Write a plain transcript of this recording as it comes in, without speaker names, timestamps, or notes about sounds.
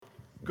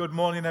Good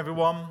morning,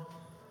 everyone.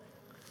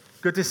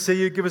 Good to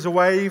see you. Give us a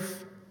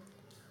wave.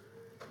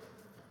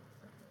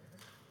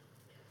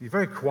 You're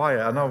very quiet.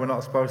 I know we're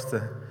not supposed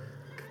to.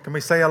 Can we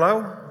say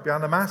hello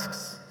behind the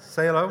masks?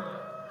 Say hello.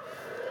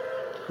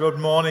 Good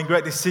morning.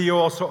 Great to see you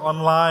also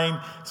online.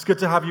 It's good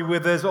to have you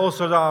with us.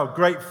 Also, our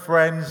great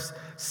friends,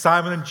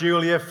 Simon and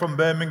Julia from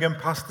Birmingham.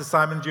 Pastor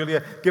Simon and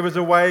Julia, give us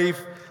a wave.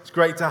 It's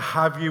great to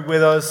have you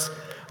with us.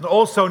 And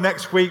also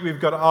next week, we've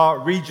got our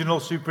regional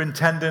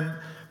superintendent,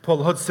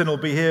 Paul Hudson, will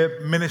be here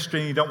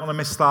ministering. You don't want to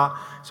miss that.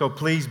 So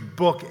please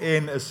book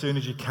in as soon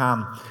as you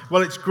can.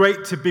 Well, it's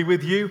great to be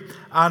with you.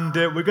 And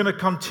we're going to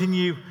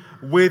continue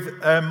with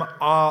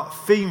our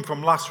theme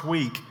from last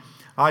week.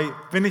 I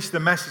finished the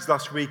message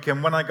last week,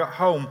 and when I got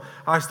home,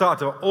 I started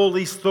to have all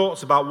these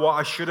thoughts about what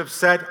I should have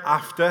said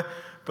after.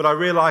 But I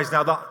realize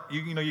now that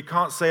you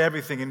can't say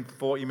everything in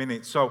 40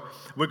 minutes. So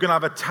we're going to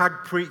have a tag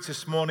preach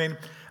this morning.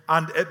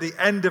 And at the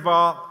end of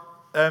our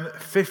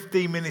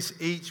 15 minutes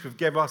each. We've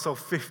given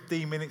ourselves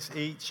 15 minutes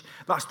each.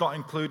 That's not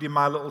including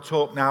my little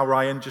talk now,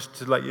 Ryan, just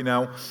to let you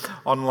know,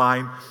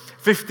 online.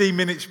 15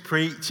 minutes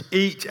preach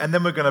each, and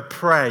then we're going to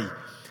pray.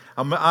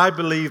 And I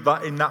believe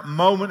that in that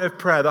moment of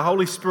prayer, the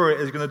Holy Spirit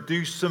is going to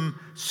do some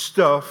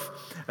stuff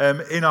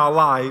in our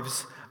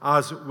lives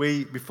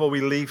before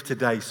we leave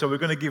today. So we're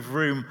going to give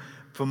room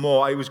for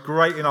more. It was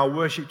great in our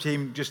worship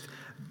team just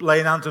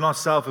laying hands on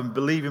ourselves and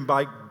believing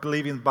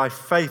by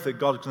faith that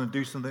God is going to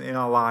do something in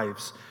our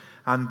lives.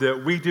 And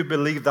we do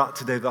believe that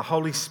today. The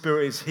Holy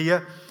Spirit is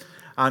here,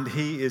 and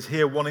He is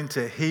here wanting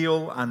to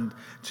heal and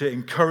to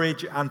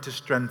encourage and to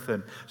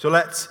strengthen. So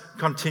let's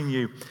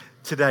continue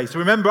today. So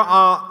remember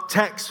our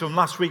text from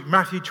last week,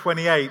 Matthew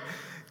 28.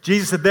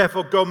 Jesus said,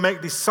 therefore, go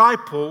make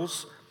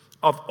disciples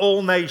of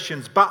all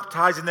nations,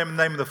 baptizing them in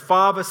the name of the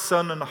Father,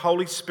 Son, and the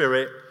Holy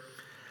Spirit,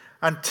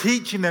 and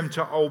teaching them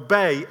to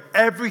obey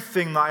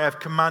everything that I have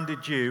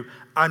commanded you,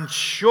 and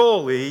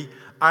surely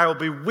I will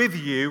be with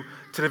you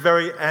to the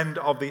very end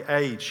of the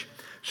age.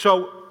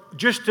 So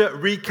just to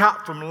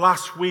recap from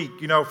last week,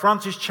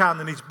 Francis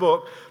Chan in his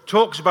book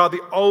talks about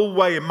the old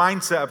way and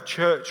mindset of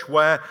church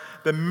where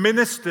the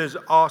ministers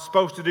are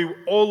supposed to do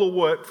all the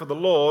work for the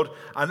Lord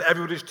and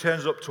everybody just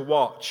turns up to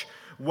watch.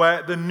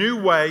 Where the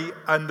new way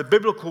and the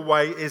biblical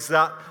way is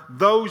that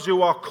those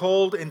who are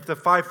called into the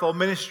fivefold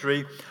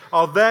ministry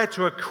are there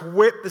to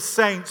equip the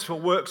saints for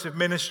works of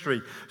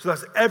ministry. So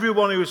that's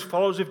everyone who is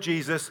followers of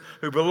Jesus,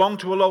 who belong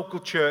to a local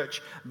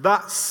church.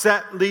 That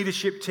set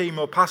leadership team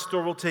or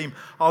pastoral team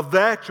are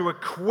there to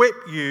equip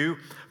you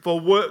for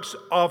works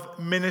of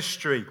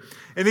ministry.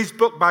 In his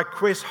book by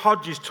Chris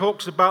Hodges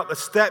talks about the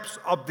steps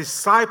of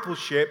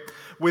discipleship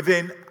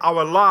within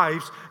our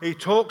lives. He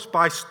talks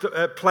by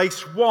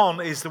place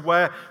one is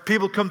where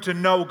people come to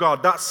know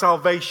God. That's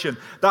salvation.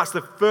 That's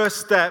the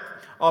first step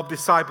of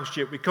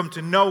discipleship. We come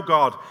to know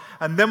God.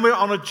 And then we're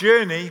on a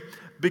journey,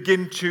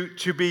 begin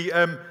to be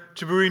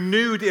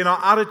renewed in our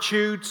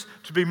attitudes,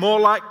 to be more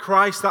like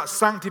Christ. That's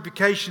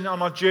sanctification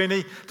on our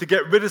journey, to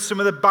get rid of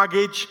some of the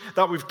baggage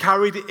that we've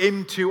carried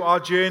into our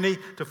journey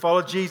to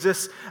follow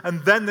Jesus.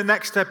 And then the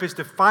next step is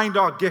to find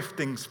our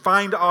giftings,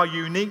 find our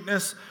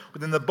uniqueness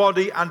within the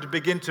body, and to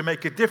begin to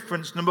make a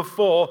difference, number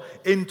 4,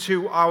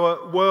 into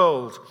our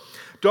world.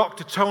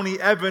 Dr. Tony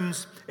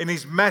Evans, in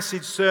his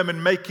message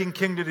sermon, Making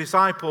Kingdom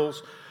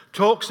Disciples,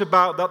 talks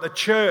about that the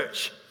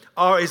church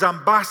are his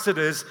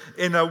ambassadors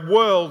in a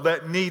world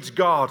that needs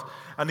God.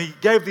 And he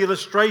gave the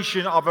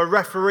illustration of a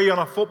referee on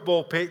a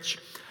football pitch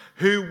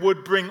who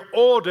would bring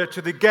order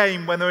to the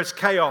game when there is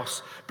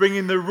chaos,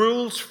 bringing the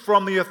rules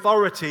from the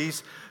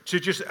authorities to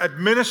just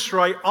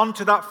administrate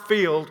onto that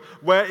field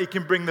where he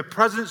can bring the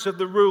presence of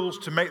the rules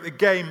to make the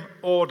game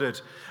ordered.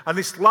 And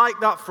it's like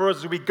that for us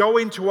as we go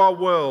into our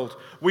world.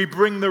 We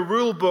bring the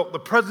rule book, the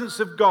presence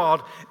of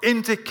God,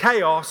 into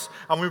chaos,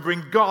 and we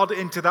bring God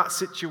into that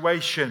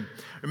situation.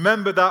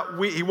 Remember that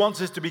he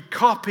wants us to be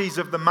copies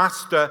of the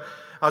Master,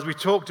 as we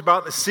talked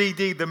about the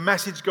CD, the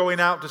message going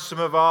out to some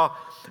of our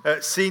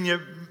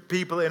senior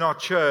people in our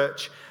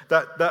church,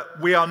 that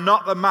we are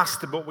not the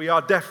Master, but we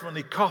are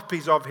definitely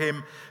copies of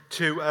him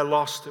to a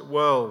lost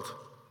world.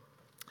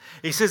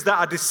 He says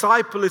that a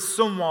disciple is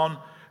someone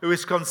who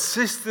is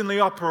consistently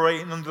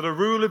operating under the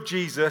rule of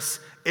Jesus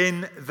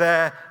in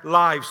their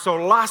lives. So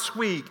last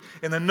week,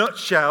 in a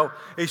nutshell,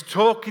 is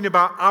talking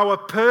about our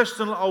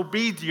personal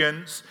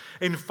obedience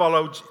in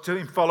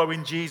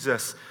following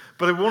Jesus.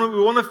 But we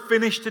want to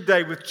finish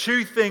today with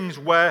 2 things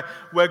where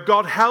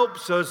God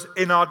helps us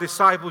in our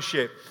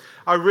discipleship.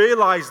 I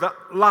realized that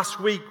last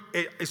week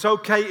it's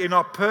okay in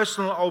our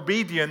personal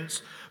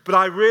obedience, but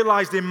I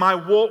realized in my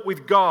walk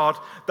with God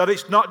that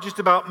it's not just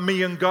about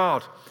me and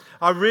God.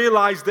 I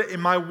realized that in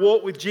my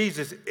walk with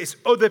Jesus, it's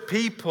other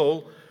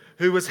people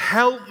who has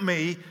helped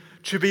me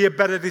to be a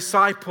better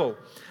disciple.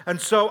 And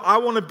so I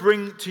want to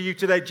bring to you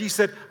today, Jesus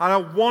said, and I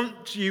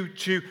want you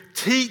to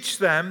teach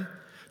them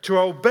to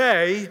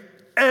obey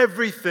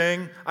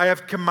everything I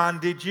have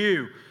commanded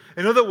you.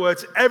 In other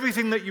words,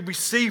 everything that you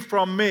receive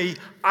from me,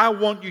 I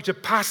want you to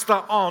pass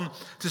that on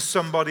to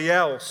somebody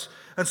else.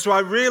 And so I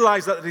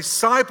realized that the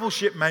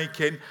discipleship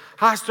making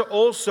has to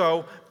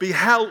also be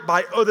helped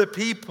by other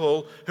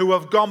people who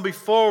have gone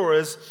before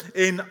us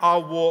in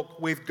our walk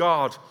with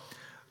God.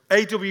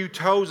 A.W.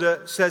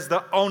 Tozer says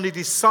that only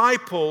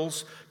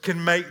disciples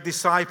can make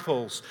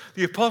disciples.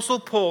 The Apostle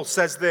Paul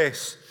says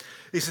this.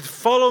 He said,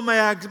 follow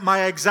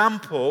my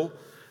example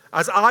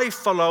as I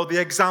follow the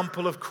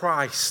example of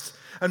Christ.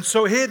 And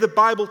so here the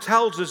Bible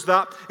tells us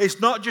that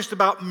it's not just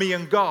about me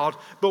and God,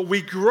 but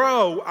we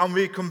grow and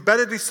we become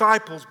better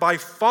disciples by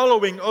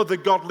following other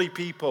godly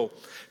people.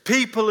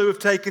 People who have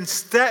taken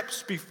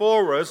steps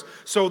before us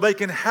so they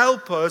can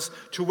help us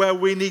to where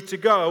we need to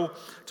go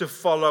to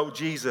follow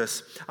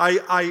Jesus.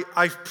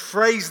 I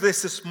praised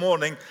this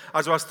morning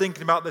as I was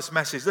thinking about this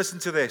message. Listen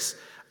to this.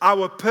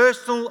 Our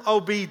personal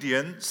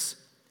obedience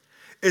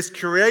is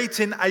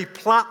creating a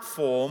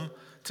platform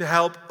to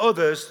help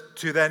others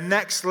to their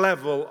next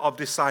level of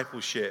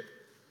discipleship.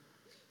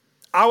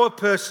 Our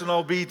personal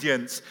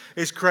obedience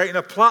is creating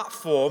a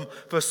platform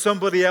for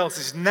somebody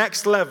else's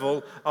next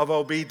level of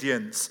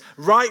obedience.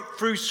 Right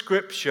through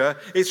Scripture,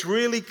 it's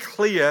really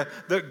clear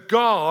that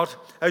God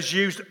has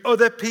used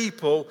other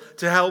people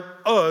to help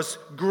us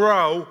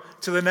grow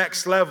to the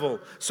next level.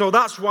 So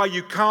that's why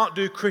you can't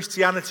do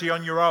Christianity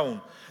on your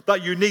own.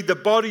 That you need the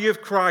body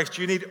of Christ.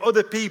 You need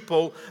other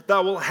people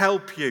that will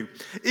help you.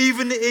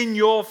 Even in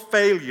your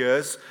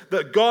failures,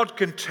 that God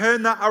can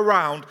turn that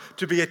around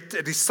to be a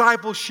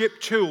discipleship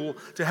tool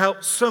to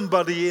help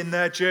somebody in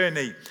their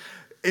journey.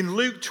 In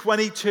Luke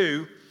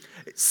 22,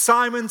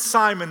 Simon,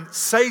 Simon,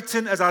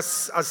 Satan has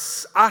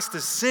asked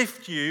to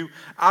sift you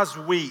as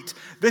wheat.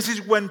 This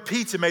is when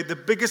Peter made the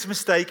biggest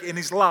mistake in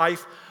his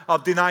life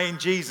of denying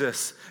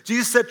Jesus.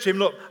 Jesus said to him,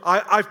 look,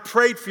 I've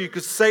prayed for you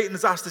because Satan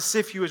has asked to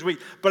sift you as wheat,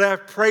 but I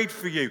have prayed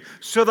for you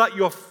so that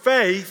your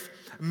faith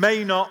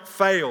may not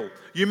fail.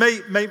 You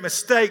may make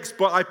mistakes,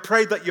 but I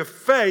pray that your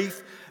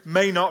faith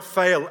may not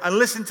fail. And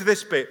listen to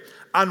this bit.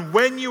 And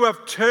when you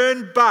have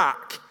turned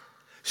back,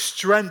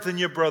 strengthen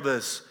your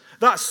brothers.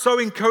 That's so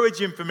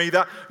encouraging for me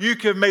that you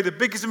could have made the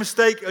biggest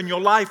mistake in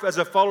your life as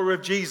a follower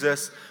of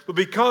Jesus, but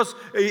because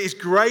His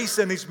grace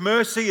and His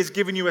mercy has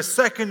given you a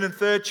second and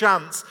third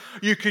chance,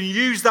 you can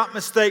use that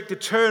mistake to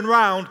turn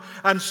around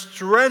and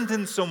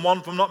strengthen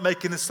someone from not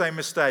making the same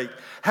mistake,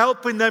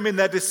 helping them in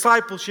their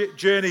discipleship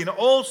journey, and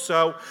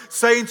also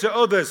saying to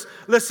others,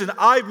 listen,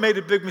 I've made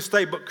a big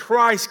mistake, but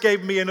Christ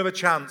gave me another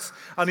chance,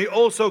 and He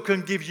also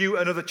can give you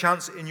another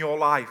chance in your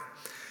life.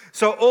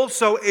 So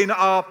also in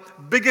our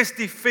biggest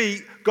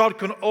defeat, God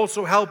can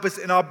also help us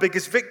in our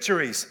biggest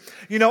victories.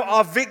 You know,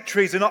 our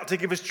victories are not to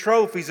give us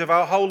trophies of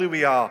how holy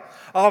we are.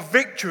 Our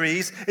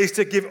victories is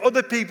to give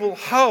other people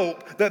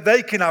hope that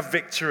they can have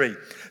victory.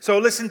 So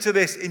listen to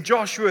this. In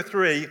Joshua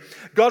 3,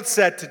 God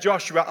said to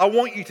Joshua, I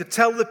want you to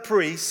tell the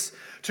priests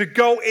to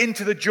go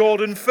into the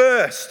Jordan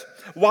first.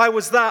 Why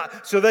was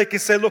that? So they can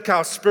say, look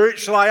how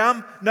spiritual I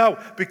am? No,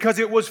 because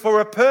it was for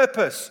a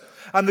purpose.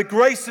 And the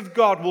grace of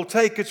God will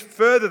take us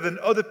further than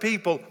other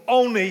people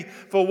only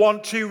for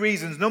two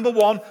reasons. Number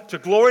one, to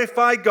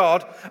glorify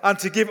God and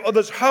to give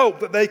others hope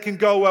that they can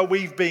go where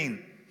we've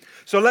been.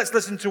 So let's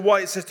listen to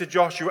what it says to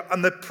Joshua.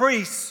 And the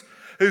priests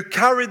who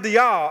carried the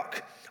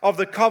ark of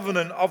the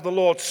covenant of the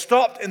Lord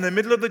stopped in the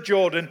middle of the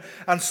Jordan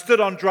and stood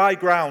on dry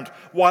ground,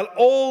 while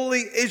all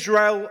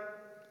the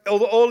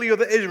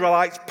other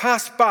Israelites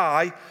passed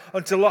by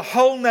until the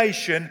whole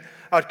nation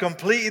had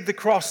completed the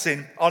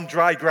crossing on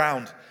dry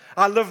ground.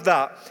 I love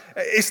that.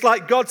 It's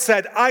like God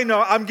said, I know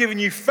I'm giving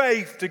you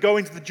faith to go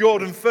into the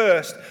Jordan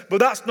first, but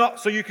that's not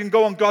so you can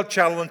go on God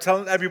channel and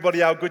tell everybody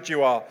how good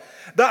you are.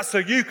 That's so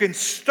you can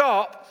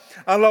stop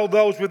and allow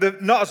those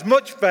with not as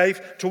much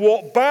faith to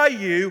walk by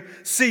you,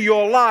 see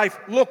your life,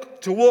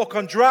 look to walk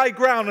on dry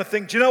ground and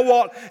think, do you know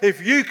what?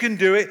 If you can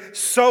do it,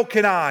 so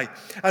can I.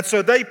 And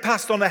so they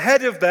passed on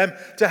ahead of them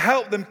to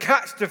help them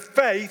catch the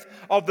faith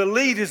of the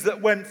leaders that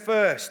went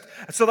first.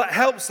 And so that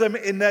helps them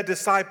in their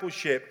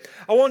discipleship.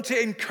 I want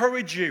to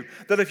encourage you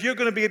that if you're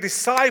going to be a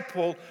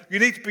disciple, you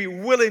need to be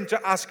willing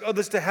to ask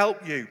others to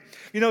help you.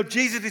 You know,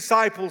 Jesus'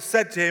 disciples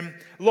said to him,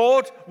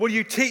 Lord, will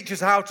you teach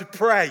us how to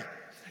pray?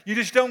 You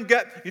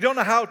don't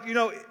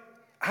know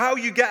how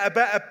you get a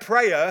better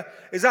prayer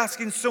is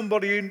asking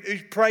somebody who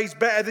prays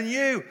better than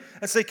you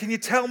and say, can you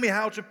tell me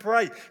how to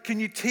pray? Can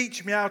you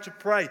teach me how to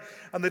pray?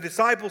 And the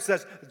disciple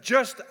says,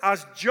 just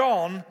as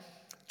John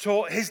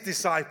taught his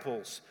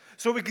disciples.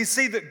 So we can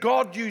see that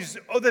God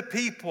uses other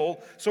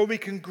people so we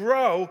can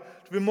grow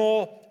to be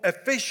more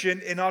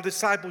efficient in our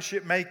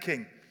discipleship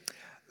making.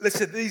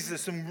 Listen, these are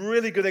some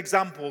really good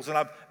examples, and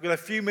I've got a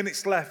few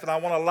minutes left, and I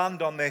want to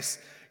land on this.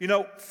 You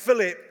know,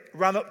 Philip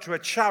ran up to a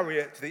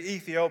chariot to the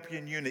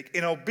Ethiopian eunuch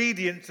in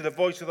obedience to the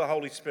voice of the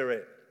Holy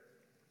Spirit.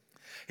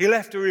 He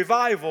left a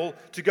revival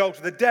to go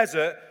to the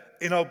desert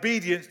in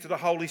obedience to the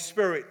Holy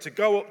Spirit, to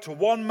go up to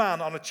one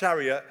man on a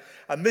chariot.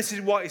 And this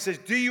is what he says.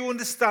 Do you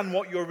understand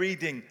what you're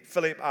reading?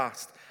 Philip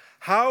asked.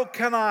 How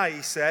can I,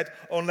 he said,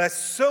 unless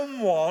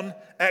someone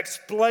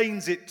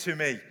explains it to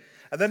me?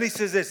 And then he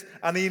says this,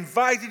 and he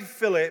invited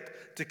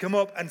Philip to come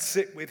up and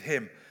sit with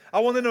him. I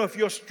want to know if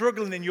you're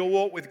struggling in your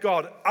walk with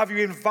God. Have you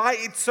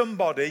invited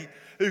somebody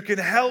who can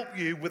help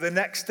you with the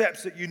next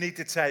steps that you need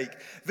to take?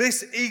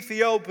 This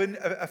Ethiopian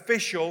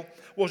official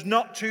was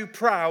not too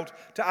proud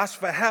to ask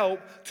for help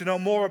to know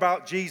more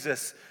about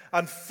Jesus.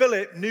 And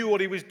Philip knew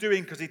what he was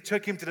doing because he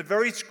took him to the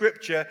very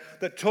scripture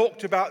that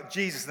talked about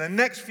Jesus. In the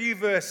next few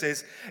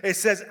verses, it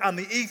says, and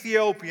the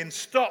Ethiopian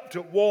stopped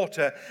at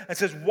water and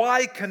says,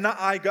 why cannot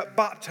I get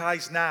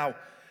baptized now?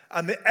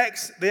 And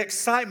the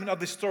excitement of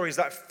this story is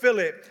that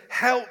Philip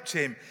helped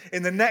him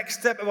in the next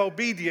step of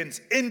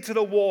obedience into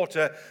the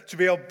water to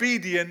be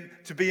obedient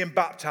to being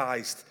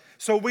baptized.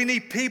 So we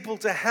need people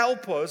to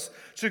help us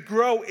to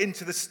grow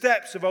into the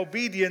steps of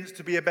obedience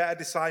to be a better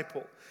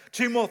disciple.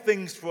 Two more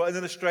things for an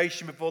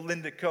illustration before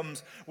Linda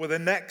comes with the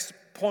next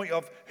point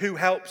of who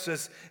helps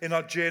us in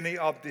our journey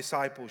of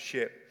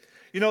discipleship.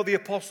 You know, the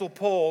Apostle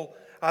Paul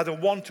had a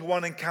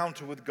one-to-one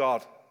encounter with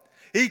God.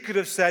 He could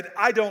have said,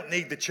 I don't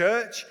need the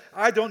church,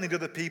 I don't need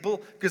other people,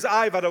 because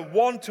I've had a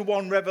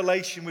one-to-one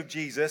revelation with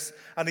Jesus,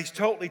 and he's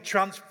totally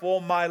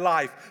transformed my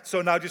life.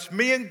 So now just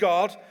me and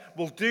God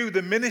will do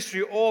the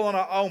ministry all on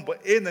our own.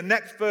 But in the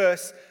next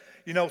verse,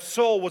 you know,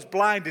 Saul was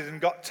blinded and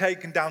got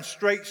taken down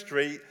Straight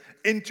Street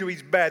into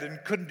his bed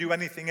and couldn't do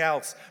anything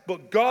else.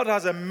 But God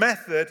has a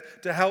method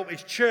to help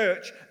his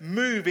church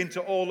move into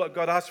all that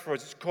God has for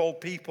us. It's called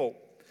people.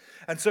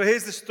 And so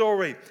here's the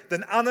story.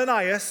 Then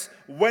Ananias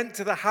went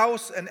to the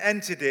house and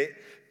entered it,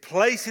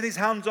 placing his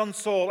hands on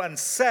Saul and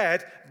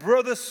said,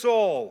 Brother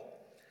Saul,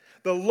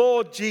 the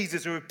Lord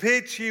Jesus, who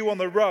appeared to you on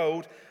the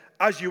road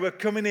as you were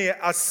coming here,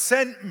 has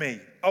sent me,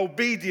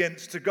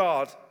 obedience to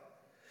God,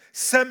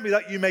 sent me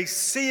that you may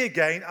see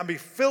again and be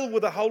filled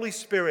with the Holy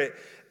Spirit.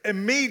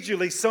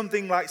 Immediately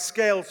something like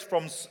scales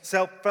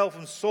fell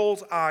from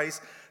Saul's eyes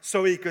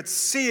so he could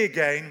see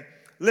again.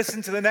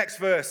 Listen to the next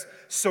verse.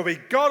 So he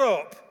got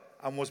up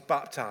and was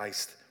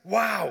baptized.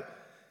 Wow.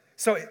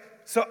 So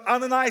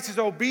Ananias'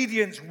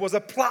 obedience was a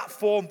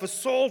platform for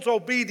Saul's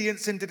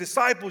obedience into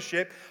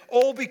discipleship,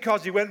 all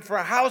because he went for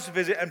a house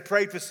visit and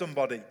prayed for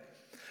somebody.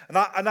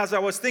 And as I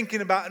was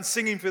thinking about and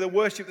singing through the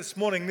worship this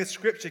morning, this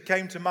scripture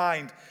came to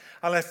mind.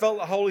 And I felt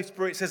the Holy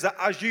Spirit says that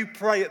as you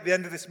pray at the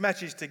end of this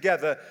message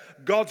together,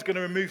 God's going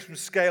to remove some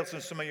scales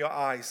from some of your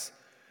eyes.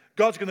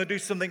 God's going to do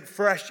something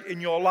fresh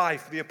in your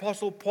life. The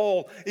Apostle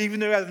Paul, even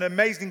though he had an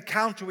amazing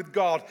encounter with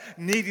God,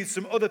 needed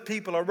some other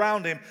people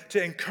around him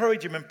to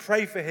encourage him and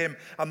pray for him.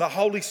 And the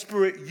Holy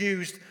Spirit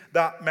used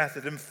that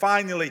method. And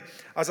finally,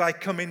 as I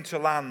come into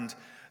land,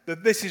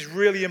 that this is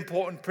really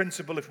important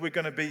principle if we're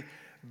going to be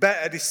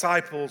better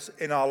disciples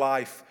in our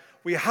life.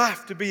 We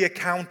have to be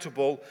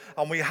accountable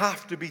and we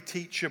have to be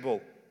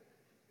teachable.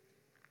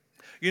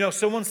 You know,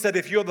 someone said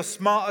if you're the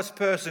smartest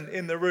person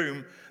in the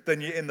room, then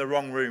you're in the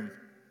wrong room.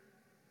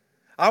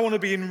 I want to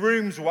be in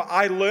rooms where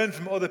I learn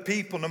from other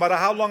people. No matter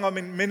how long I'm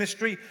in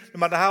ministry, no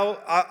matter how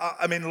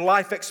I'm in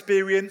life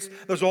experience,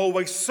 there's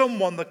always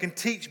someone that can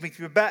teach me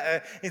to be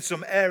better in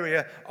some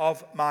area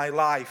of my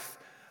life.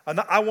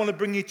 And I want to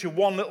bring you to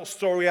one little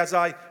story as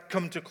I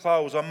come to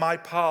close on my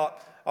part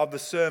of the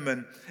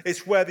sermon.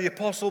 It's where the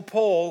Apostle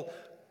Paul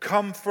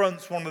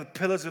confronts one of the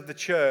pillars of the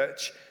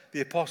church,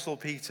 the Apostle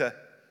Peter.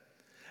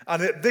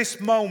 And at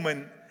this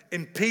moment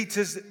in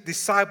Peter's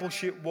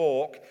discipleship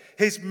walk,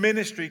 his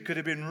ministry could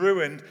have been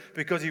ruined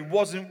because he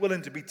wasn't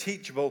willing to be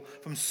teachable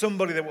from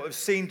somebody that would have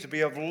seemed to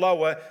be of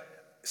lower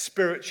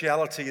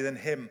spirituality than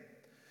him.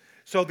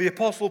 So the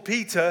Apostle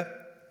Peter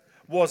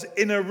was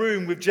in a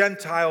room with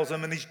Gentiles,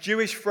 and when his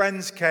Jewish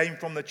friends came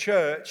from the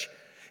church,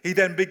 he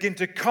then began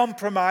to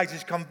compromise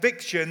his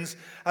convictions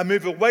and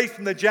move away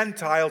from the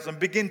Gentiles and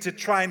begin to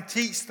try and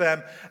teach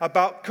them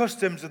about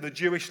customs of the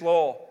Jewish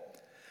law.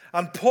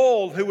 And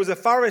Paul, who was a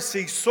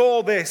Pharisee,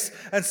 saw this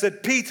and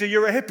said, Peter,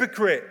 you're a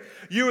hypocrite.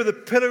 You are the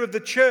pillar of the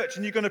church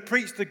and you're going to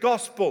preach the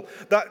gospel,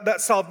 that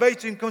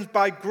salvation comes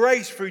by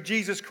grace through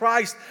Jesus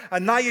Christ.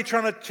 And now you're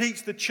trying to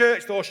teach the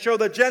church or show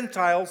the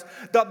Gentiles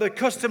that the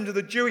customs of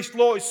the Jewish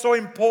law is so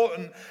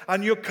important,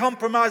 and you're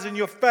compromising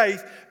your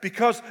faith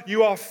because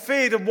you are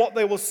feared of what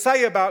they will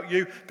say about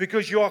you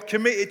because you are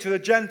committed to the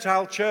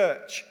Gentile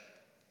church.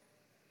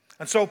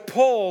 And so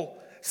Paul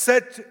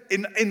said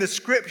in the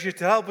scripture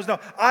to help us know,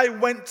 I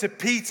went to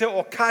Peter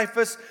or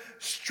Caiaphas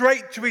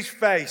straight to his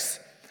face.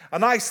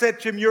 And I said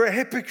to him, you're a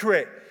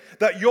hypocrite,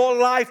 that your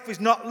life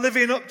is not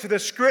living up to the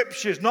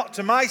scriptures, not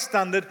to my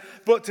standard,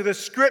 but to the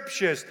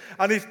scriptures.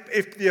 And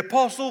if the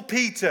Apostle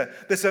Peter,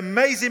 this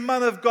amazing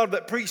man of God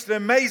that preached an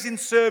amazing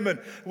sermon,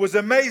 was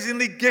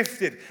amazingly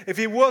gifted, if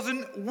he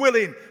wasn't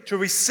willing to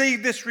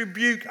receive this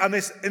rebuke and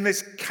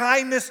this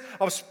kindness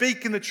of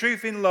speaking the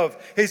truth in love,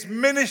 his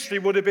ministry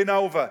would have been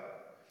over.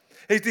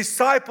 His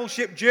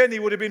discipleship journey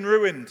would have been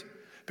ruined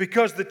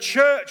because the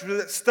church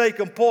was at stake.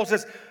 And Paul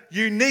says,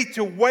 you need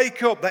to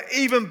wake up that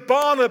even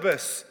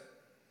Barnabas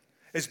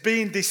is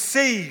being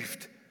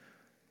deceived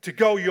to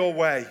go your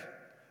way.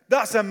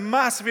 That's a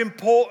massive,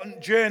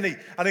 important journey.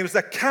 And it was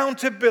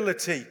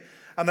accountability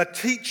and the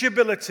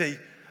teachability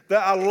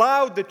that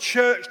allowed the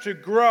church to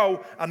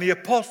grow and the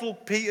Apostle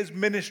Peter's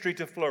ministry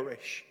to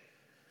flourish.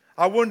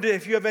 I wonder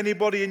if you have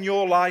anybody in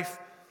your life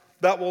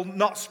that will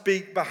not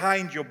speak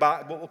behind your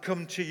back, but will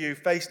come to you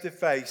face to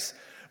face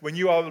when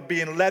you are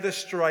being led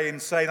astray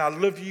and saying, I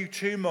love you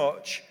too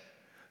much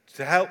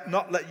to help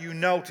not let you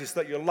notice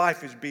that your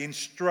life is being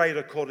strayed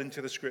according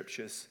to the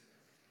scriptures.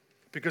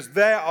 Because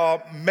there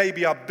are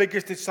maybe our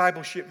biggest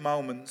discipleship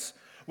moments,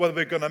 whether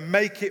we're going to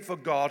make it for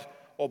God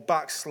or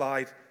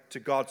backslide to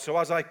God. So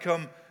as I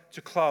come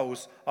to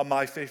close on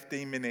my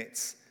 15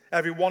 minutes,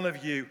 every one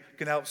of you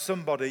can help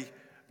somebody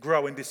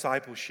grow in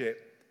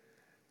discipleship.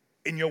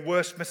 In your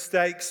worst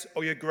mistakes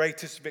or your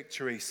greatest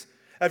victories.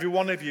 Every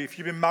one of you, if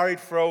you've been married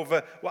for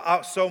over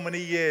so many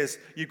years,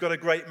 you've got a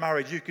great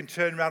marriage, you can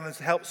turn around and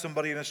help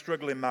somebody in a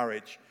struggling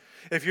marriage.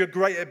 If you're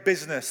great at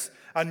business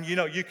and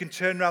you can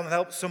turn around and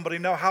help somebody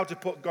know how to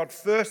put God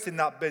first in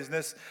that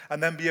business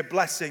and then be a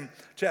blessing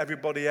to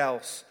everybody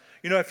else.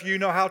 If you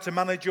know how to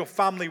manage your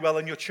family well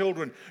and your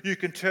children, you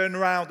can turn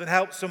around and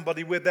help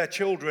somebody with their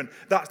children.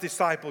 That's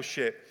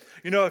discipleship.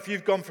 If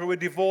you've gone through a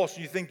divorce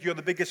and you think you're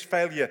the biggest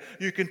failure,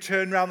 you can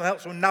turn around and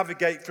help someone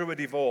navigate through a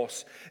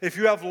divorce. If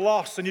you have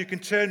loss and you can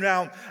turn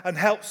around and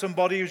help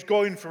somebody who's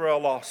going through a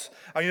loss.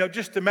 And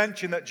just to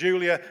mention that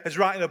Julia is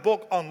writing a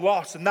book on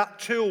loss, and that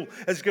tool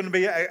is going to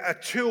be a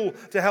tool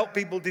to help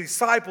people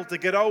disciple to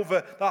get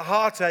over the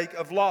heartache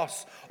of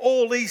loss.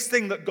 All these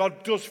things that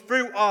God does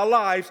through our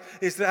lives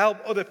is to help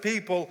other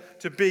people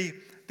to be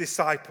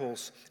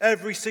disciples.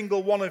 Every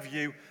single one of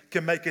you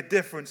can make a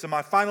difference. And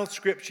my final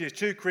scripture is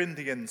 2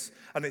 Corinthians,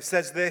 and it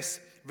says this,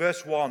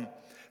 verse 1.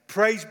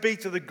 Praise be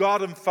to the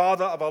God and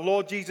Father of our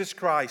Lord Jesus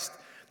Christ,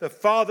 the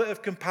Father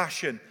of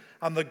compassion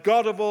and the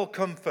God of all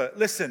comfort.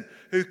 Listen,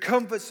 who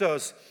comforts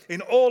us in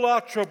all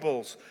our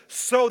troubles,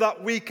 so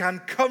that we can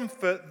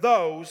comfort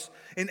those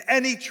in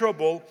any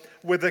trouble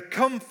with the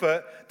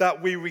comfort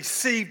that we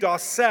received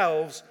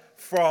ourselves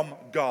from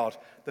God.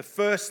 The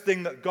first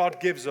thing that God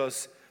gives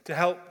us to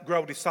help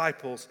grow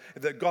disciples,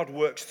 that God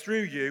works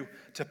through you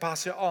to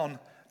pass it on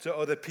to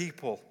other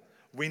people.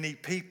 We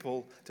need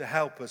people to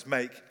help us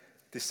make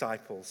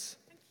disciples.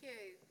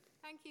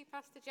 Thank you,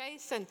 Pastor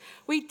Jason.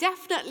 We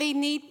definitely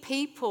need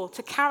people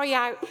to carry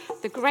out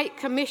the Great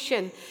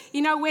Commission.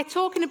 We're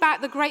talking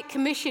about the Great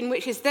Commission,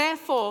 which is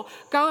therefore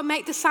go and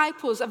make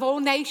disciples of all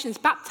nations,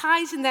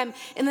 baptizing them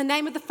in the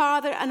name of the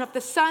Father and of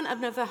the Son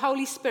and of the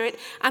Holy Spirit,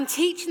 and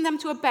teaching them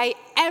to obey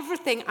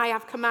everything I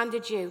have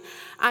commanded you.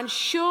 And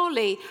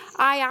surely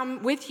I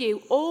am with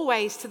you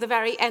always to the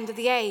very end of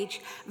the age.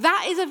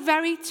 That is a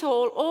very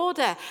tall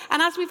order.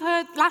 And as we've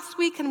heard last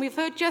week and we've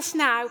heard just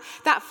now,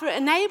 that for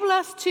enable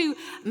us to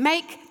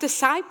make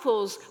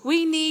disciples,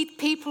 we need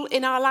people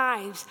in our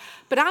lives.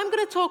 But I'm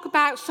going to talk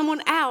about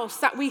someone else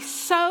that we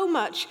so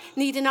much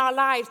need in our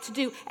lives to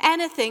do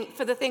anything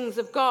for the things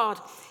of God,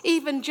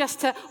 even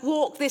just to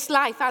walk this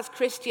life as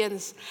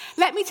Christians.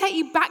 Let me take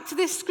you back to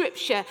this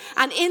scripture.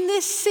 And in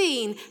this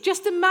scene,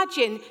 just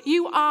imagine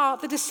you are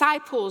the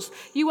disciples.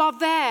 You are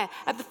there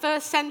at the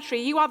first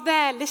century. You are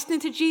there listening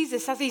to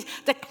Jesus as he's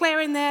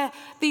declaring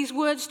these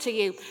words to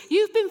you.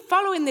 You've been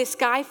following this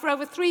guy for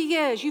over 3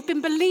 years. You've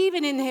been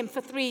believing in him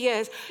for 3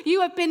 years. You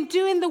have been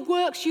doing the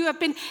works. You have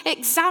been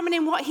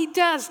examining what he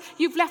does.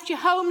 You've left your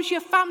homes,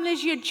 your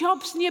families, your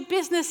jobs, and your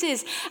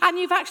businesses, and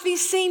you've actually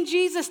seen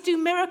Jesus do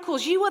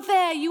miracles. You were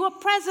there, you were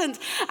present,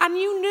 and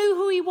you knew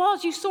who he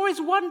was. You saw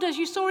his wonders,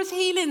 you saw his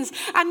healings,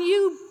 and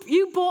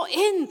you bought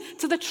in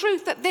to the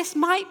truth that this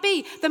might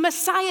be the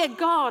Messiah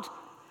God.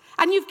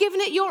 And you've given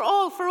it your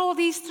all for all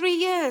these 3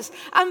 years.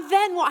 And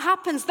then what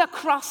happens? The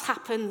cross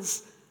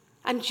happens.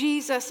 And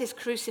Jesus is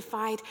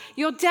crucified.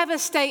 You're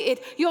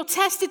devastated. You're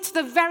tested to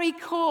the very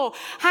core.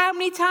 How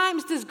many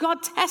times does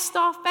God test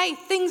our faith?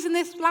 Things in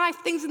this life,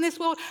 things in this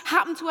world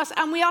happen to us,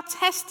 and we are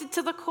tested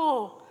to the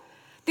core.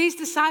 These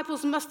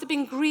disciples must have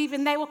been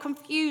grieving. They were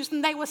confused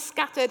and they were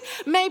scattered.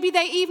 Maybe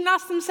they even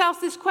asked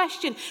themselves this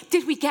question: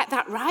 did we get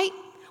that right?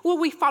 Were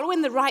we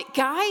following the right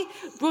guy?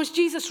 Was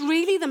Jesus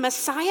really the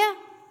Messiah?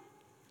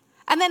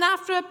 And then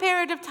after a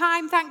period of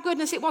time, thank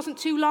goodness it wasn't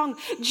too long,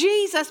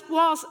 Jesus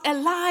was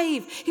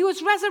alive. He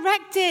was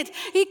resurrected.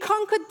 He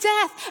conquered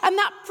death. And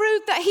that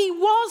proved that he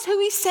was who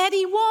he said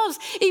he was.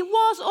 He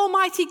was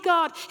Almighty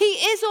God. He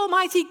is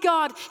Almighty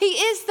God. He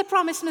is the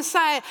promised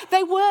Messiah.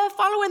 They were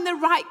following the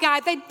right guy.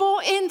 They'd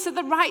bought into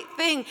the right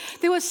thing.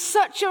 There was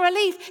such a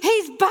relief.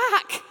 He's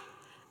back.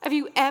 Have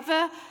you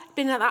ever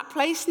been at that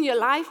place in your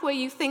life where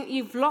you think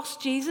you've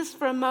lost Jesus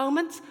for a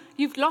moment?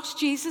 You've lost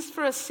Jesus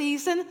for a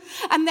season,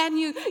 and then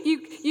you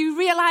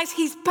realize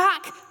he's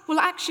back. Well,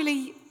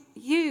 actually,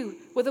 you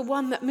were the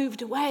one that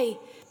moved away,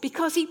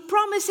 because he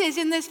promises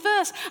in this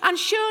verse, and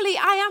surely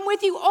I am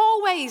with you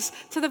always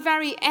to the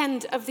very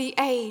end of the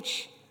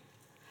age.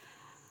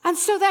 And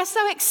so they're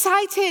so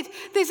excited.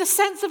 There's a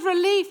sense of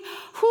relief.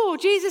 Oh,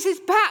 Jesus is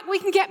back. We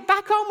can get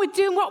back on with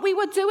doing what we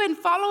were doing,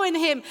 following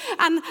him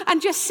and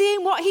just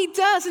seeing what he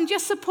does and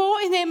just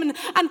supporting him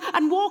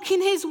and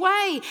walking his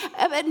way.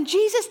 And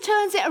Jesus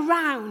turns it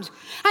around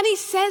and he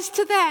says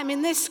to them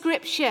in this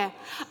scripture,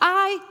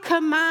 I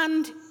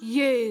command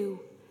you.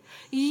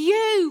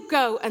 You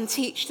go and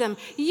teach them.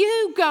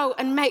 You go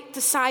and make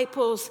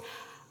disciples.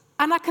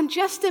 And I can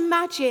just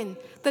imagine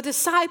the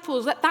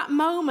disciples at that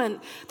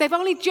moment. They've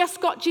only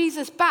just got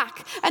Jesus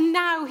back, and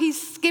now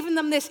he's given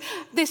them this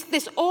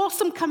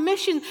awesome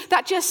commission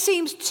that just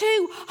seems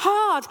too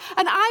hard.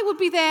 And I would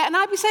be there, and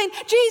I'd be saying,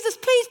 Jesus,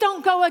 please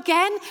don't go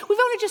again. We've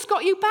only just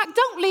got you back.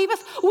 Don't leave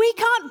us. We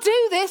can't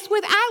do this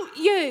without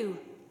you.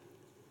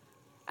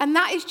 And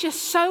that is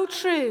just so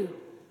true.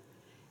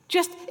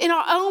 Just in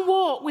our own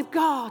walk with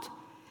God,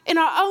 in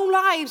our own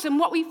lives and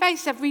what we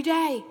face every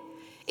day.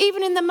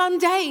 Even in the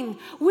mundane,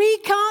 we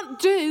can't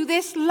do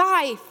this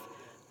life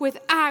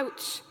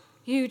without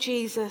you,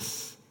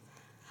 Jesus.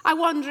 I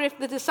wonder if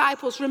the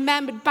disciples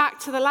remembered back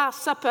to the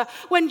Last Supper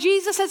when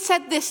Jesus had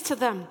said this to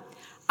them,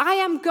 I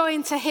am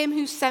going to him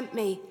who sent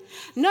me.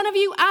 None of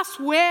you ask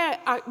where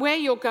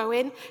you're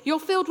going. You're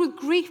filled with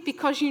grief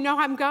because you know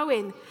I'm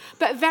going.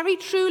 But very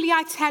truly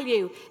I tell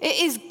you, it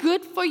is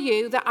good for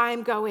you that I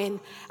am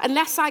going.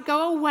 Unless I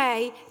go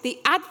away, the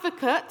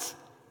advocate,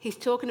 he's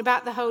talking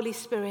about the Holy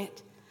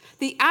Spirit,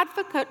 the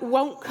advocate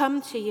won't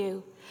come to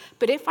you,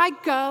 but if I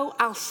go,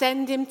 I'll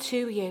send him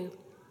to you.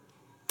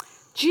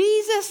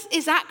 Jesus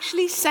is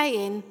actually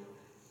saying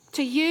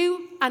to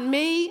you and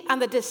me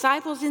and the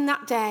disciples in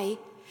that day,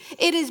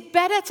 it is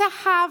better to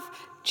have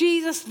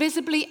Jesus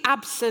visibly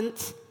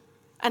absent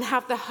and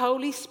have the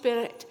Holy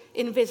Spirit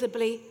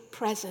invisibly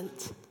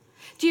present.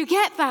 Do you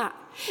get that?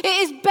 It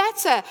is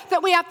better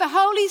that we have the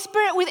Holy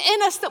Spirit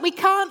within us that we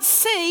can't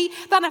see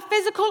than a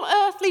physical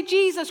earthly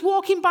Jesus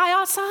walking by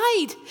our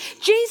side.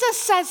 Jesus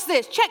says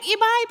this. Check your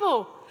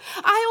Bible.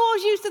 I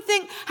always used to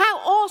think how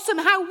awesome,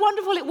 how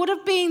wonderful it would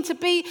have been to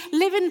be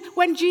living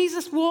when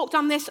Jesus walked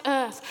on this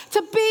earth,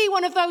 to be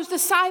one of those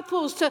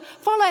disciples, to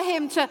follow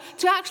him, to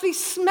actually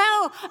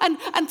smell and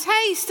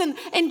taste and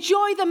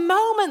enjoy the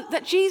moment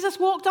that Jesus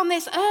walked on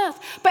this earth.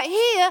 But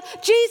here,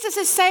 Jesus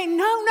is saying,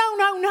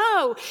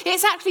 no.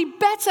 It's actually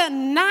better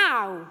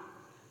now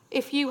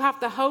if you have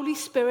the Holy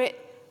Spirit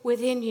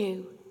within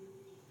you.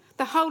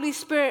 The Holy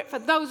Spirit, for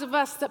those of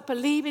us that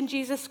believe in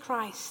Jesus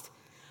Christ,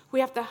 we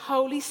have the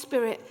Holy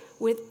Spirit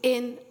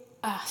within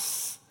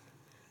us.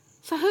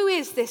 So who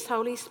is this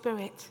Holy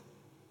Spirit?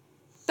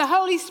 The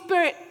Holy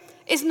Spirit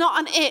is not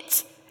an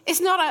it.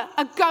 It's not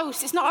a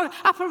ghost. It's not an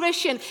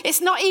apparition. It's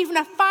not even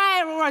a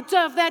fire or a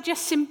dove. They're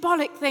just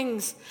symbolic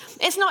things.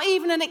 It's not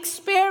even an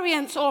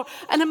experience or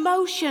an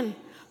emotion.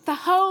 The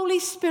Holy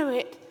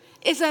Spirit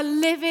is a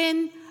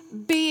living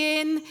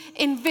being,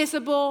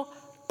 invisible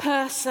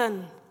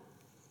person.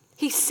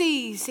 He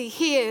sees, he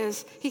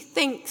hears, he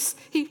thinks,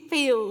 he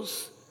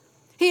feels.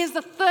 He is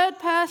the third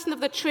person of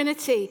the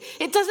Trinity.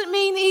 It doesn't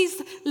mean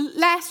he's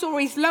less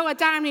or he's lower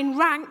down in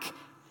rank,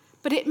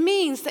 but it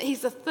means that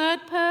he's the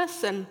third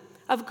person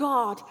of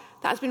God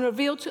that has been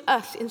revealed to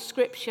us in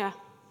Scripture.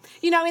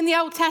 You know, in the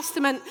Old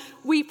Testament,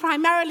 we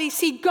primarily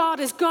see God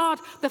as God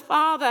the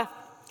Father.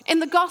 In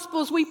the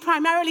Gospels, we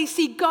primarily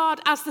see God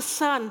as the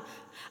Son.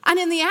 And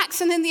in the Acts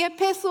and in the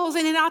Epistles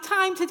and in our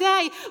time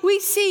today, we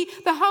see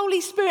the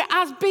Holy Spirit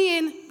as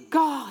being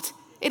God.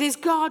 It is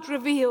God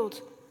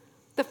revealed.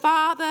 The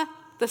Father,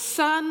 the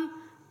Son,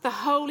 the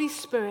Holy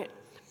Spirit,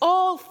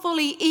 all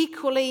fully,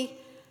 equally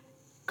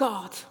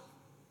God.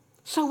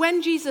 So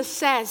when Jesus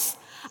says,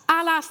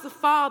 I'll ask the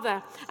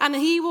Father, and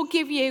he will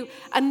give you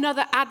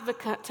another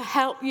advocate to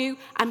help you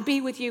and be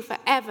with you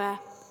forever,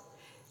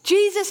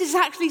 Jesus is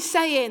actually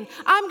saying,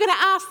 I'm going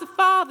to ask the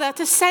Father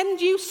to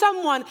send you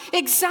someone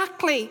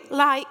exactly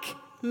like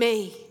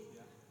me.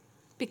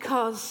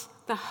 Because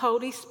the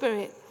Holy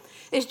Spirit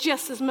is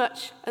just as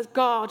much as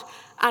God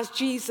as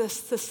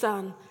Jesus the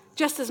Son.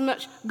 Just as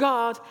much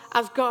God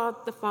as God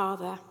the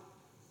Father.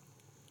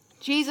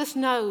 Jesus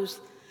knows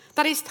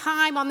that his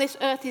time on this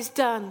earth is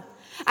done.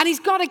 And he's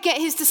got to get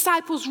his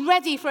disciples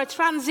ready for a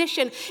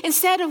transition.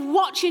 Instead of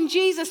watching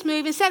Jesus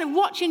move, instead of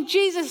watching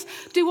Jesus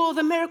do all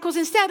the miracles,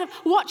 instead of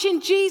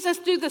watching Jesus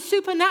do the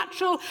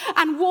supernatural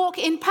and walk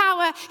in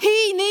power,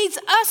 he needs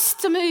us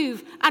to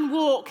move and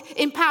walk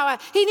in power.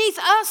 He needs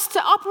us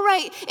to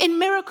operate in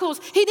miracles.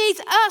 He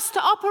needs us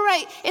to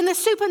operate in the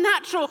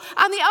supernatural.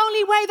 And the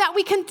only way that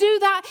we can do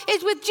that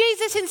is with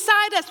Jesus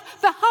inside us,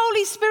 the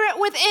Holy Spirit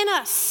within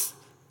us.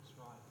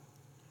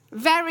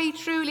 Very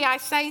truly, I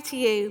say to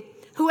you,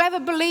 whoever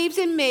believes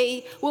in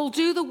me will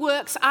do the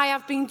works I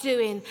have been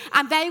doing,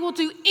 and they will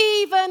do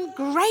even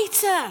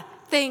greater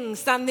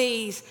things than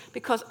these,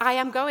 because I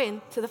am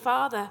going to the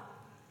Father.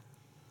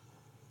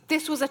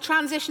 This was a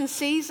transition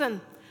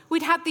season.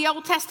 We'd had the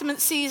Old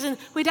Testament season,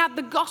 we'd had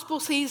the gospel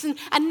season,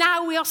 and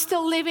now we are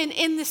still living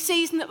in the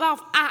season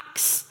of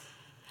Acts.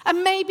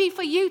 And maybe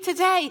for you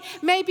today,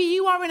 maybe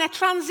you are in a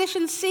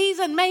transition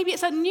season. Maybe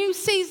it's a new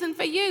season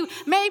for you.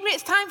 Maybe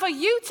it's time for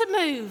you to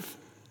move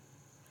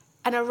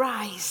and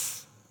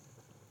arise.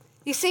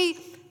 You see,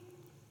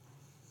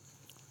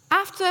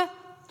 after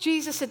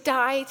Jesus had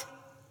died,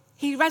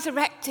 he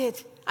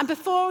resurrected, And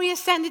before he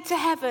ascended to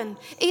heaven,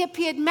 he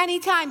appeared many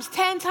times,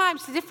 10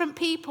 times to different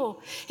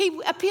people.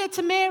 He appeared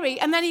to Mary,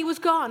 and then he was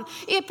gone.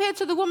 He appeared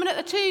to the woman at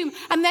the tomb,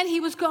 and then he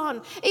was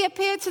gone. He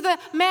appeared to the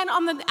men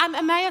on the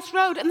Emmaus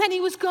Road, and then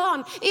he was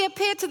gone. He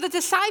appeared to the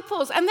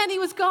disciples, and then he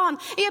was gone.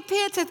 He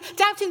appeared to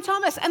doubting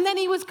Thomas, and then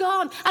he was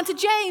gone. And to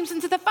James,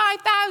 and to the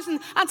 5,000,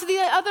 and to the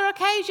other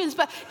occasions.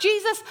 But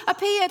Jesus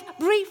appeared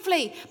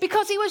briefly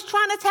because he was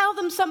trying to tell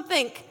them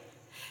something.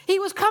 He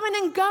was coming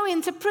and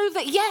going to prove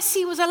that, yes,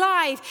 he was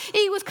alive.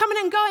 He was coming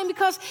and going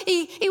because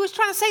he was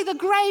trying to say the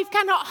grave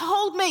cannot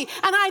hold me,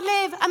 and I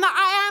live, and that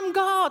I am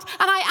God,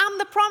 and I am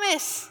the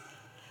promise.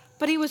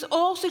 But he was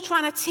also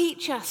trying to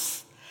teach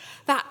us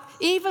that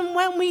even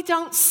when we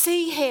don't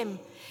see him,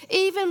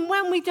 even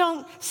when we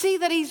don't see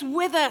that he's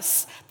with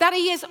us, that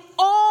he is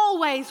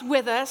always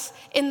with us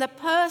in the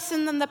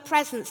person and the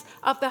presence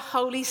of the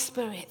Holy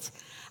Spirit.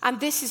 And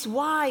this is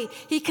why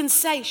he can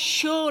say,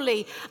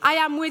 surely I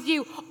am with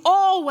you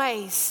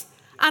always.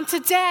 And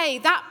today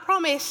that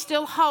promise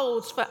still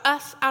holds for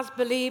us as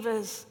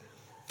believers.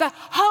 The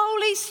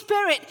Holy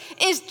Spirit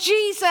is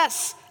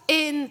Jesus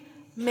in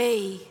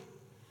me.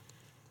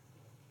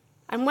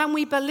 And when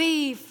we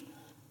believe,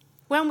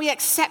 when we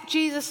accept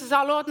Jesus as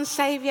our Lord and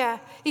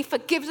Savior, he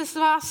forgives us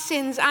of our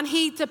sins and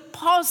he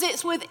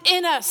deposits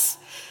within us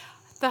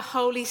the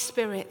Holy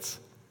Spirit.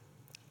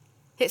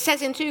 It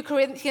says in 2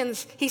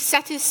 Corinthians, he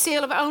set his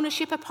seal of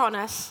ownership upon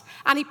us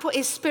and he put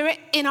his Spirit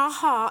in our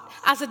heart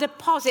as a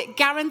deposit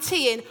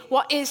guaranteeing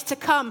what is to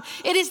come.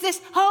 It is this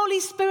Holy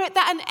Spirit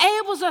that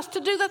enables us to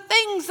do the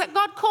things that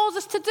God calls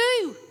us to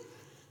do.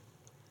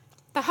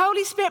 The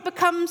Holy Spirit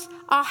becomes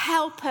our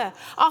helper,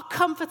 our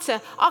comforter,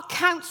 our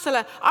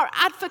counselor, our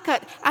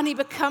advocate, and he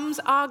becomes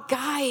our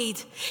guide.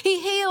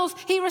 He heals,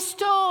 he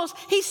restores,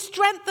 he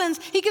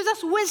strengthens, he gives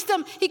us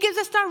wisdom, he gives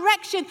us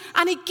direction,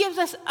 and he gives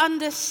us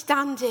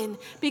understanding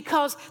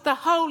because the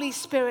Holy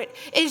Spirit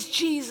is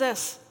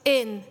Jesus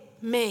in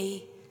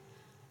me.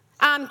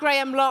 Anne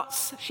Graham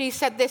Lotz, she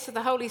said this of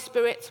the Holy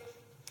Spirit.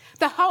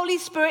 The Holy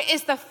Spirit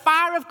is the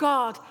fire of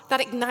God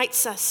that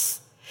ignites us.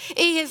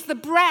 He is the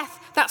breath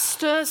that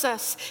stirs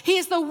us. He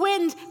is the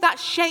wind that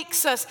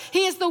shakes us.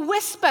 He is the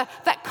whisper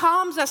that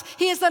calms us.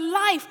 He is the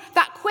life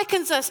that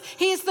quickens us.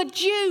 He is the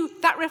dew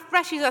that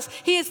refreshes us.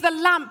 He is the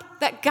lamp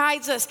that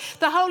guides us.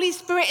 The Holy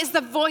Spirit is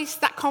the voice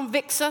that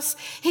convicts us.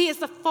 He is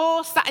the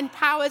force that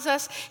empowers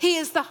us. He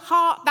is the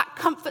heart that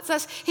comforts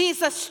us. He is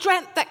the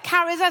strength that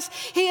carries us.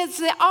 He is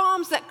the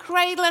arms that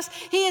cradle us.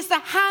 He is the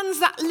hands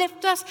that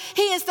lift us.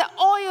 He is the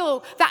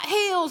oil that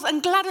heals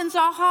and gladdens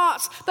our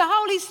hearts. The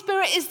Holy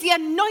Spirit is the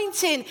anointing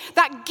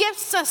that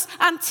gifts us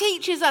and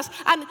teaches us.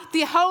 And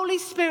the Holy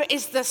Spirit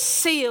is the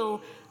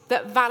seal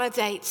that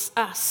validates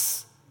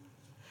us.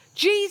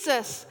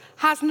 Jesus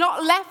has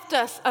not left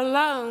us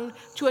alone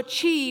to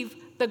achieve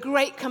the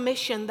Great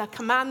Commission, the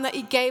command that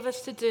he gave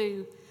us to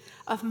do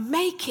of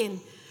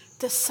making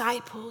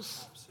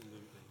disciples. Absolutely.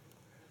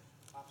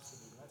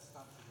 Absolutely. Let's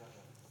stand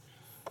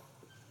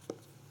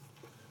together.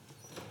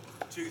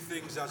 Two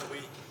things as we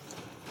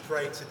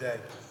pray today.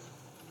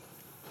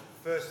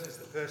 First is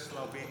the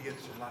personal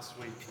obedience from last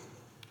week.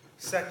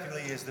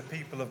 Secondly is the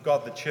people of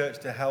God, the church,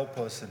 to help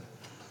us and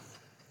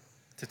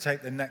to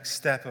take the next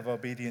step of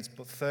obedience.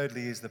 But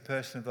thirdly is the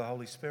person of the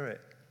Holy Spirit.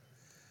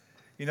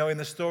 You know, in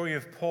the story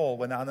of Paul,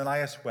 when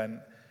Ananias went,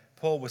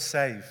 Paul was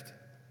saved.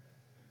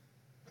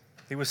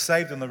 He was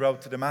saved on the road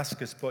to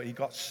Damascus, but he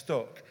got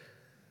stuck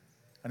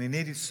and he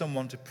needed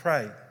someone to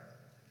pray.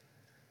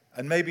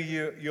 And maybe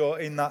you're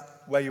in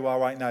that where you are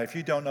right now. If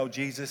you don't know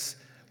Jesus,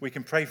 we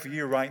can pray for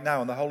you right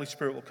now and the Holy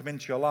Spirit will come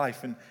into your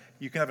life and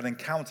you can have an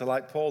encounter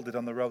like Paul did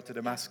on the road to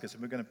Damascus,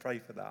 and we're going to pray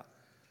for that.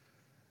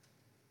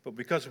 But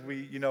because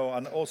we,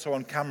 and also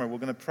on camera, we're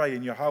going to pray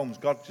in your homes.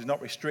 God is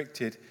not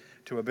restricted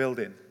to a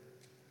building.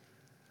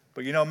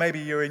 But maybe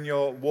you're in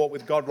your walk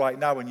with God right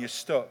now and you're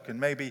stuck and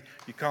maybe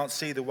you can't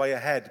see the way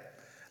ahead.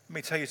 Let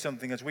me tell you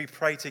something. As we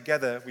pray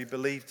together, we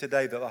believe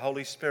today that the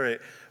Holy Spirit,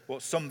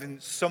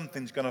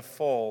 something's going to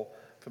fall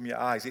from your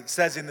eyes. It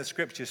says in the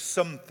scriptures,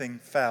 something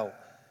fell.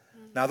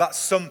 Now that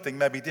something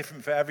may be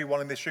different for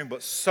everyone in this room,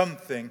 but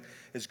something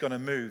is going to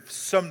move.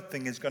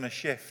 Something is going to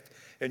shift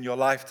in your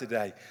life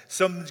today.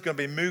 Something's going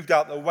to be moved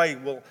out the way,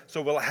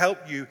 so will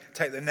help you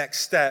take the next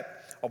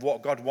step of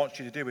what God wants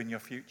you to do in your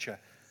future.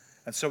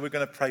 And so we're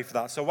going to pray for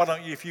that. So why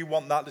don't you, if you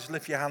want that, just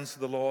lift your hands to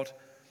the Lord.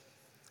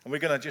 And we're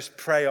going to just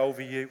pray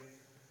over you.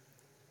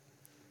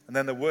 And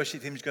then the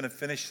worship team is going to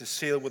finish the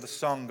seal with a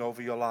song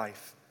over your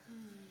life.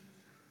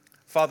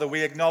 Father,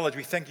 we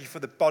thank you for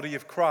the body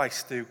of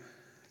Christ who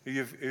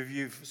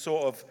you've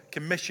sort of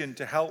commissioned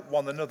to help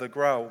one another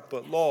grow.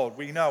 But Lord,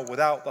 we know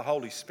without the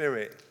Holy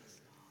Spirit,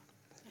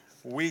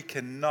 we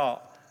can't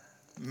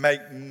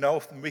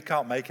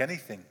make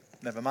anything,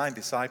 never mind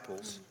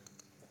disciples.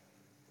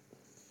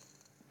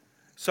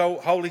 So,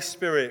 Holy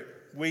Spirit,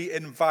 we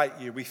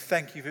invite you. We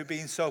thank you for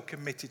being so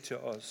committed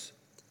to us,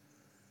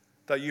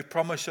 that you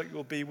promise that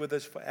you'll be with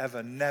us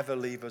forever, never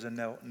leave us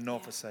and nor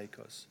forsake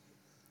us.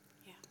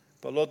 Yeah.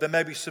 But Lord, there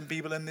may be some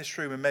people in this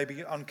room and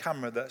maybe on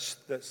camera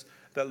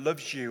that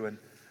loves you and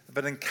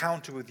have an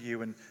encounter with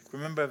you and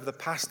remember the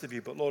past of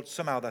you, but Lord,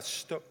 somehow they're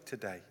stuck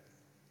today.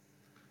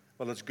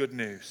 Well, there's good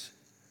news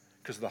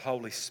because the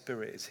Holy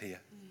Spirit is here.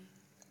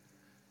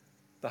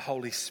 The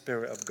Holy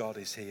Spirit of God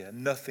is here.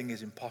 Nothing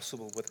is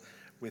impossible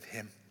with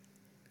him.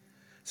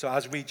 So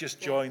as we just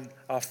join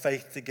our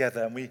faith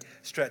together and we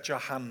stretch our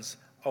hands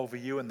over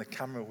you and the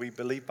camera, we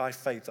believe by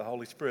faith the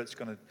Holy Spirit's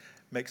going to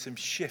make some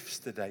shifts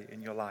today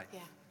in your life. Yeah.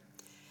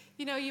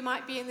 You know, you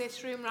might be in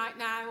this room right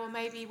now or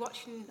maybe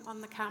watching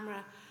on the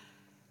camera,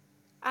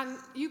 and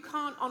you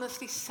can't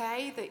honestly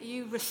say that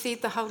you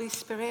received the Holy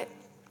Spirit,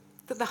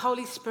 that the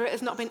Holy Spirit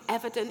has not been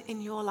evident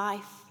in your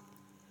life.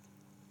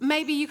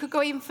 Maybe you could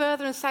go even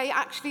further and say,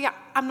 actually,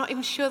 I'm not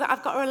even sure that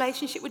I've got a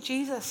relationship with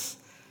Jesus.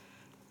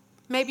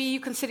 Maybe you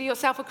consider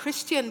yourself a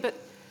Christian, but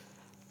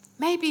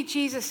maybe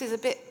Jesus is a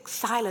bit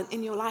silent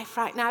in your life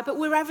right now. But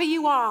wherever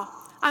you are,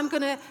 I'm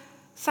going to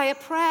say a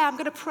prayer. I'm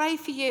going to pray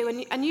for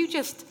you, and you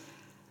just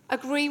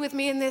agree with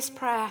me in this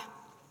prayer.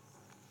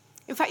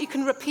 In fact, you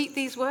can repeat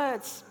these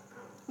words.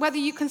 Whether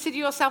you consider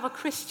yourself a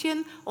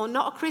Christian or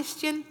not a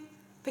Christian,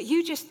 but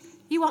you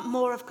want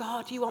more of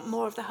God. You want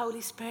more of the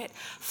Holy Spirit.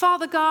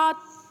 Father God,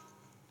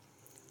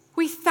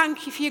 we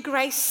thank you for your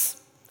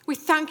grace. We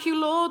thank you,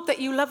 Lord, that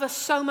you love us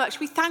so much.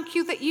 We thank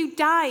you that you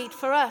died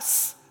for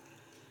us.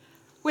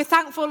 We're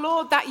thankful,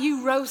 Lord, that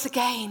you rose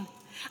again,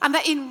 and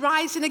that in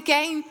rising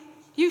again,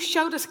 you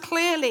showed us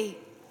clearly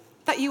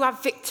that you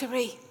have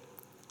victory.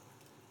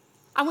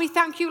 And we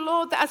thank you,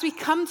 Lord, that as we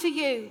come to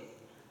you,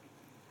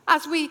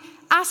 as we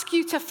ask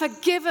you to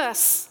forgive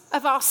us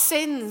of our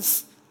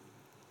sins,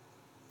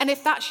 and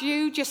if that's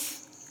you,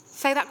 just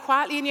say that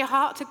quietly in your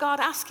heart to God.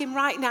 Ask him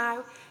right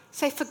now.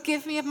 Say,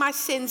 forgive me of my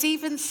sins,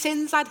 even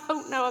sins I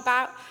don't know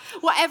about.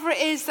 Whatever it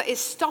is that is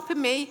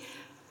stopping me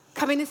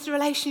coming into a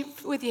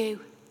relationship with you,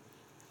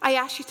 I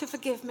ask you to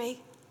forgive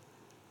me.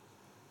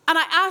 And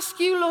I ask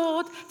you,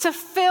 Lord, to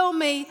fill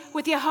me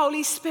with your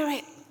Holy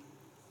Spirit.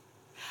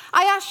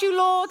 I ask you,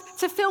 Lord,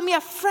 to fill me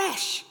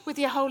afresh with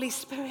your Holy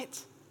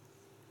Spirit.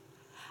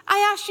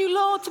 I ask you,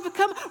 Lord, to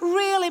become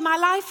real in my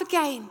life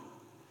again.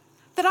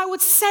 That I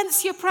would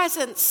sense your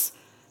presence.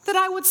 That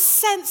I would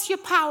sense your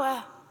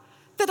power.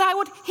 That I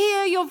would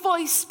hear your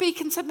voice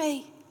speaking to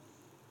me.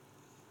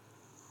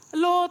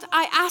 Lord,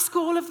 I ask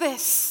all of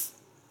this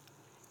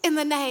in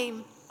the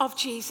name of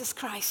Jesus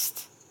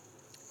Christ.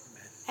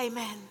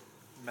 Amen. Amen.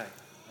 Amen.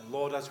 And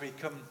Lord, as we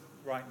come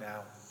right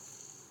now,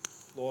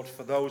 Lord,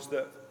 for those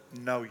that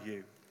know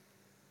you,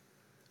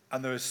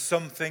 and there is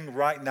something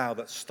right now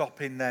that's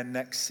stopping their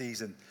next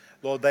season,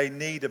 Lord, they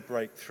need a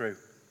breakthrough.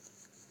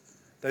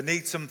 They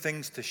need some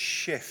things to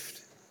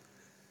shift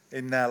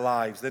in their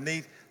lives.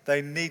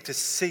 They need to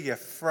see a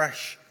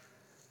fresh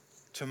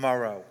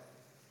tomorrow.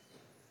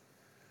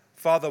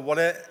 Father,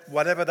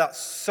 whatever that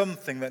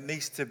something that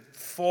needs to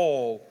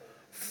fall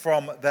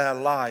from their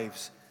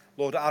lives,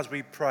 Lord, as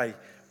we pray,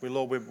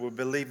 we're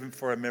believing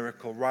for a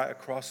miracle right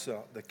across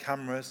the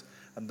cameras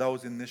and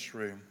those in this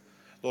room.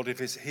 Lord,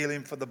 if it's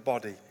healing for the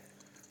body,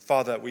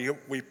 Father,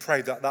 we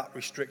pray that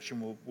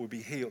restriction will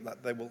be healed,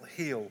 that they will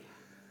heal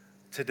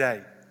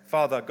today.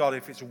 Father, God,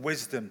 if it's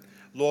wisdom,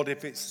 Lord,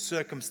 if it's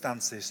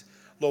circumstances,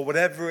 Lord,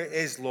 whatever it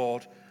is,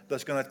 Lord,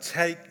 that's going to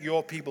take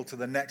your people to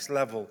the next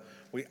level,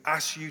 we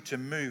ask you to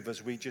move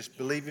as we just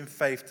believe in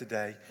faith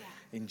today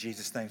in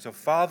Jesus' name. So,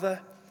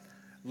 Father,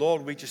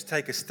 Lord, we just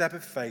take a step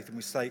of faith and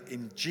we say,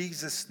 in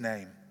Jesus'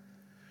 name,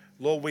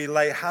 Lord, we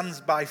lay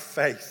hands by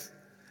faith,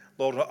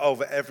 Lord,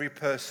 over every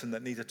person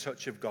that needs a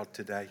touch of God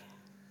today.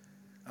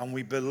 And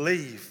we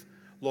believe,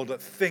 Lord,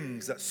 that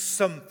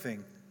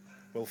something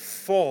will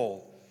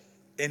fall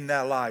in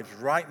their lives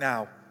right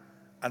now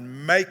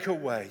and make a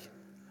way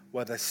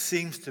where there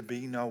seems to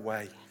be no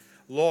way.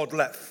 Lord,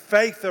 let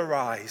faith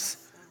arise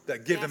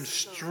that give them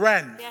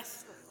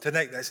strength to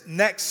take this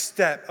next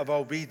step of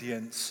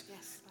obedience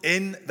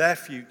in their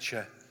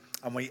future.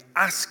 And we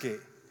ask it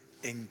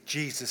in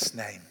Jesus'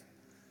 name.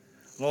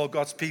 And all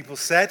God's people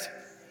said,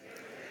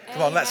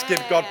 come on, let's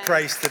give God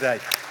praise today.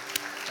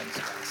 Thanks,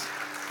 guys.